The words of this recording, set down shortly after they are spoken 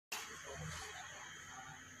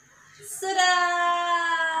Tada!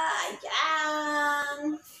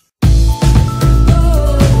 Yan!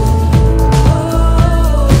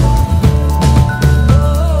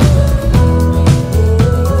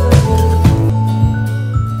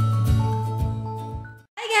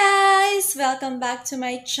 Hi guys! Welcome back to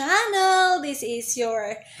my channel. This is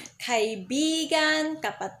your kaibigan,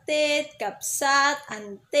 kapatid, kapsat,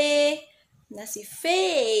 ante na si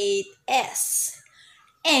Faith S.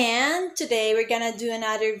 And today we're gonna do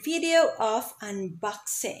another video of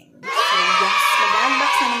unboxing. So yes,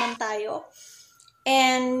 mag-unbox na naman tayo.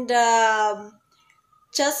 And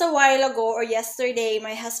just a while ago or yesterday,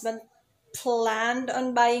 my husband planned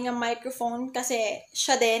on buying a microphone kasi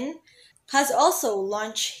siya din has also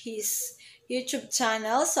launched his YouTube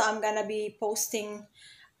channel. So I'm gonna be posting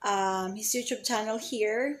his YouTube channel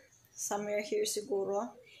here. Somewhere here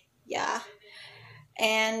siguro. Yeah.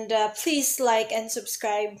 And please like and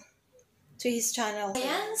subscribe to his channel.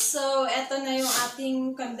 Ayan, so eto na yung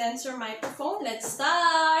ating condenser microphone. Let's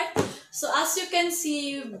start! So as you can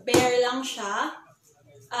see, bare lang siya.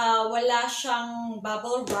 Wala siyang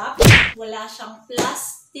bubble wrap. Wala siyang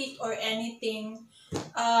plastic or anything.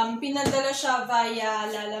 Pinadala siya via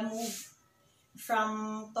Lalamove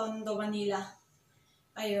from Tondo, Manila.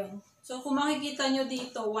 Ayun. So kung makikita nyo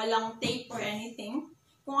dito, walang tape or anything.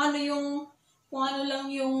 Kung ano lang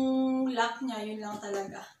yung lock niya, yun lang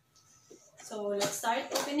talaga. So, let's start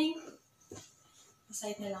opening.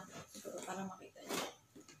 Aside na lang. Siguro para makita niyo.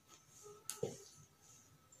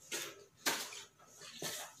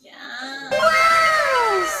 Yan.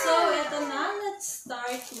 Wow! So, eto na. Let's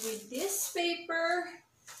start with this paper.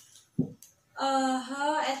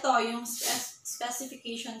 Ito, yung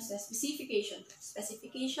specification.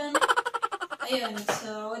 Ayun.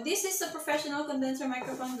 So, this is a professional condenser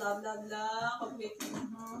microphone, blah, blah, blah. Complete.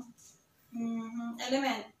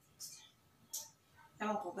 Element.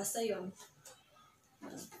 Ewan ko, basta yun.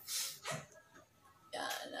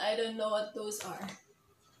 Yan. I don't know what those are.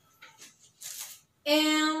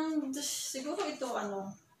 And, siguro ito,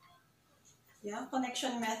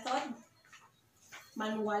 connection method.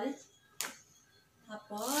 Manual.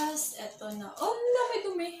 Tapos, eto na. Oh,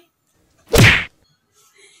 dumi.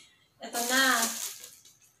 Ito na.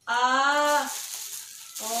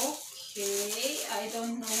 Okay. I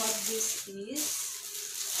don't know what this is.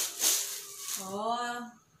 Oh.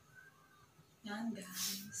 Yan,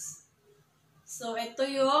 guys. So, ito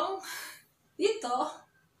yung dito.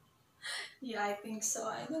 Yeah, I think so.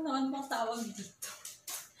 I don't know ano bang tawag dito.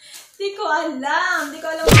 Di ko alam. Di ko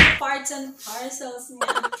alam yung parts and parcels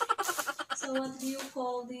niya. So, what do you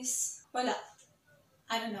call this? Wala.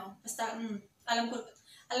 I don't know. Basta, alam ko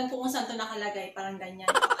kung saan ito nakalagay. Parang ganyan.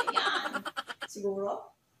 Ayan.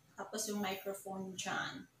 Siguro. Tapos yung microphone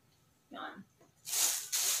dyan. Yan.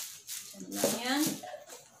 Yan lang yan.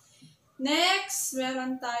 Next,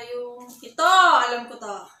 meron tayong ito. Alam ko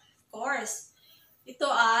to. Of course. Ito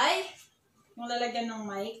ay yung lalagyan ng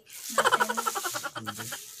mic natin.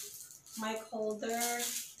 Mic holder.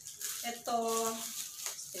 Ito.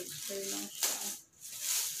 Stapler lang siya.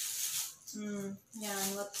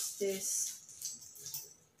 Yan. What's this?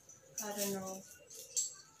 I don't know.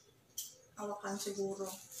 Hawakan siguro.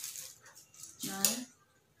 Yan.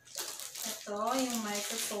 Ito, yung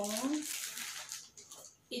microphone.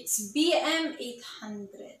 It's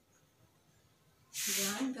BM-800.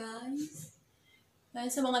 Yan, guys. Dahil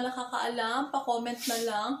sa mga nakakaalam, pa-comment na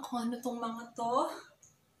lang kung ano tong mga to.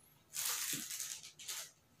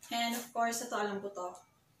 And of course, ito, alam ko to.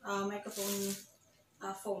 Microphone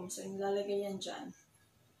foam. So, nilalagay yan dyan.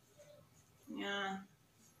 Yan.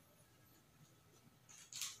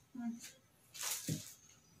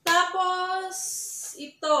 Tapos,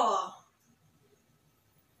 ito.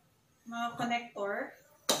 Mga connector.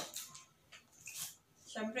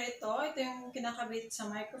 Siyempre ito yung kinakabit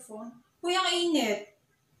sa microphone. Uy, ang init.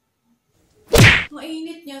 Ang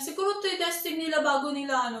init niya. Siguro ito yung testing nila bago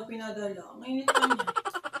nila pinadala. Ang init pa niya.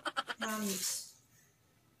 Promise.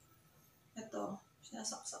 Ito.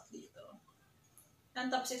 Sinasaksak dito.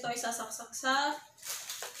 And tapos ito isasaksak sa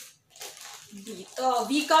dito.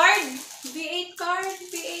 V-card. V8 card.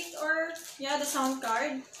 V8 or the sound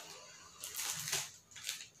card.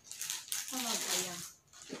 Tama ba yan?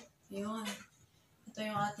 Ayun. Ito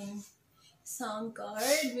yung ating sound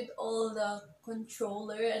card with all the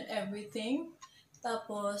controller and everything.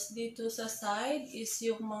 Tapos, dito sa side is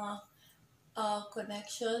yung mga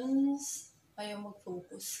connections. Ayaw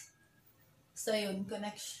mag-focus. So, yun.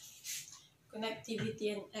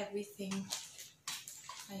 Connectivity and everything.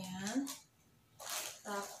 Ayan.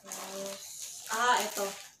 Tapos, ito.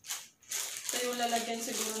 Ito yung lalagyan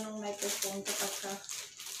siguro ng microphone kapag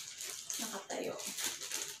nakatayo.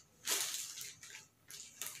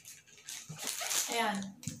 Ayan.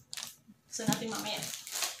 So, natin mamaya.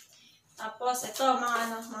 Tapos, ito,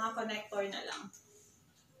 mga connector na lang.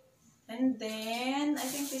 And then, I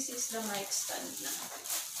think this is the mic stand na.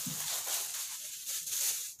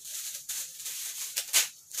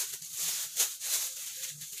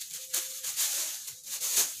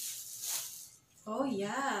 Oh,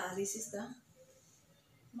 yeah. This is the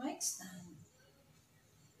mic stand.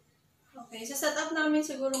 Okay, so set up namin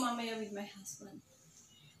siguro mamaya with my husband.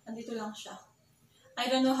 Andito lang siya.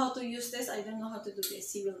 I don't know how to use this. I don't know how to do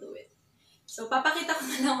this. He will do it. So, papakita ko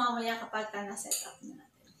na lang mamaya kapag na-set up na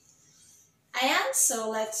natin. Ayan,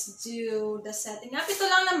 so let's do the setting up. Ito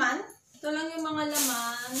lang naman. Ito lang yung mga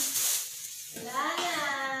laman. Wala na.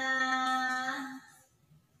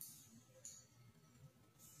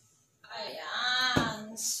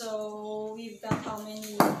 Ayan. So, we've got how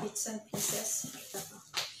many bits and pieces?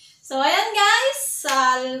 So, ayan guys.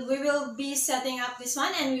 We will be setting up this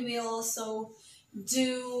one and we will also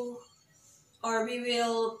we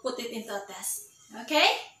will put it into a test.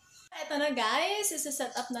 Okay? Ito na guys.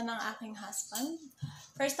 Isa-set up na ng aking husband.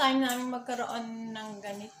 First time namin magkaroon ng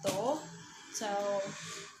ganito. So,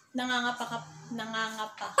 nangangapa lang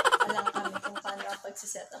kami kung paano ang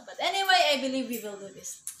pagsiset up. But anyway, I believe we will do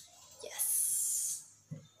this. Yes!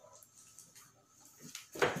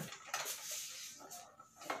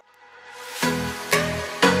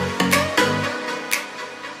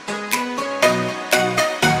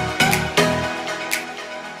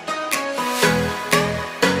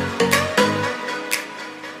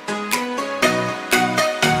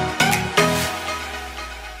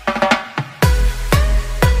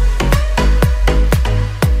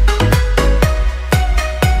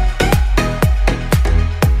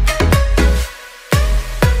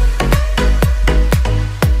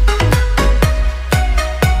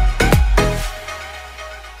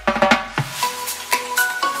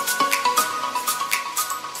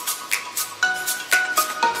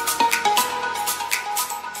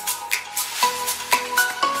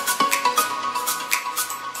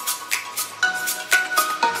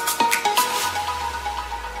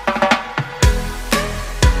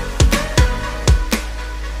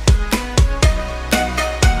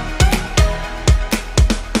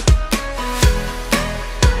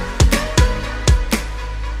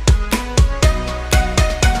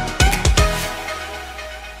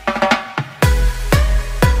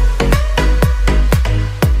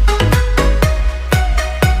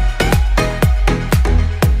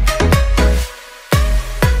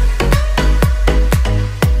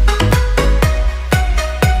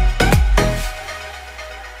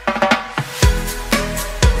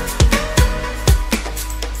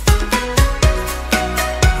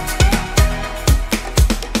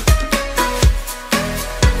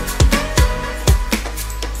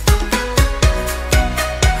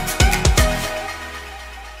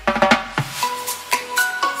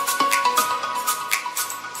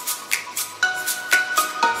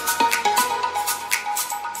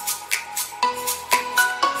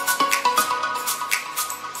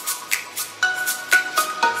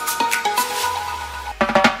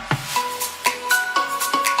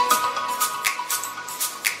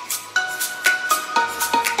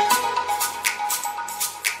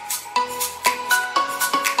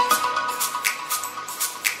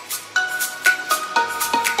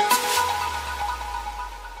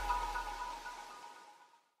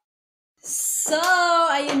 So,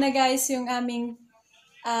 ayun na guys yung aming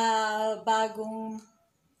bagong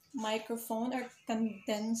microphone or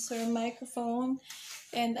condenser microphone.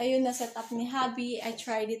 And ayun, na-set up ni Habi. I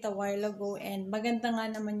tried it a while ago and maganda nga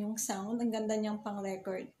naman yung sound. Ang ganda niyang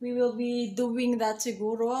pang-record. We will be doing that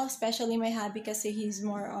siguro, especially my hubby kasi he's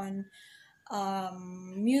more on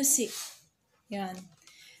music. Yan.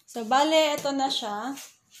 So, bale, ito na siya.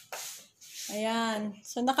 Ayan.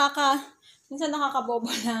 So, minsan nakakabobo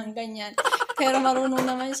lang, ganyan. Pero marunong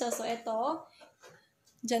naman siya. So, ito.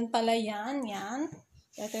 Diyan pala yan. Yan.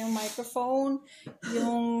 Ito yung microphone.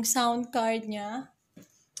 Yung sound card niya.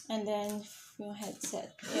 And then, yung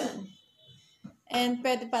headset. Yan. And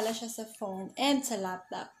pwede pala siya sa phone and sa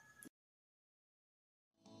laptop.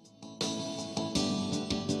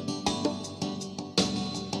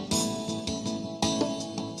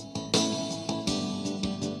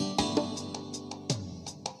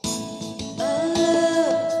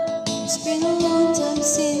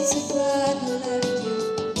 Since I cried and left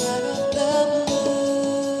you out of the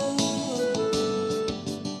blue,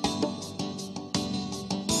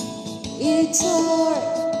 it's hard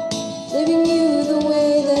leaving you the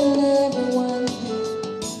way that everyone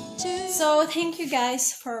do. So thank you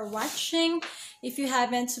guys for watching. If you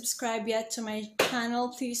haven't subscribed yet to my channel,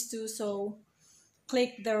 please do so.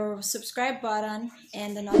 click the subscribe button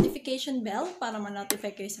and the notification bell para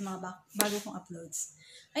ma-notify kayo sa mga bago kong uploads.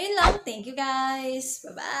 Ayun lang. Thank you guys.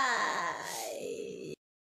 Bye-bye!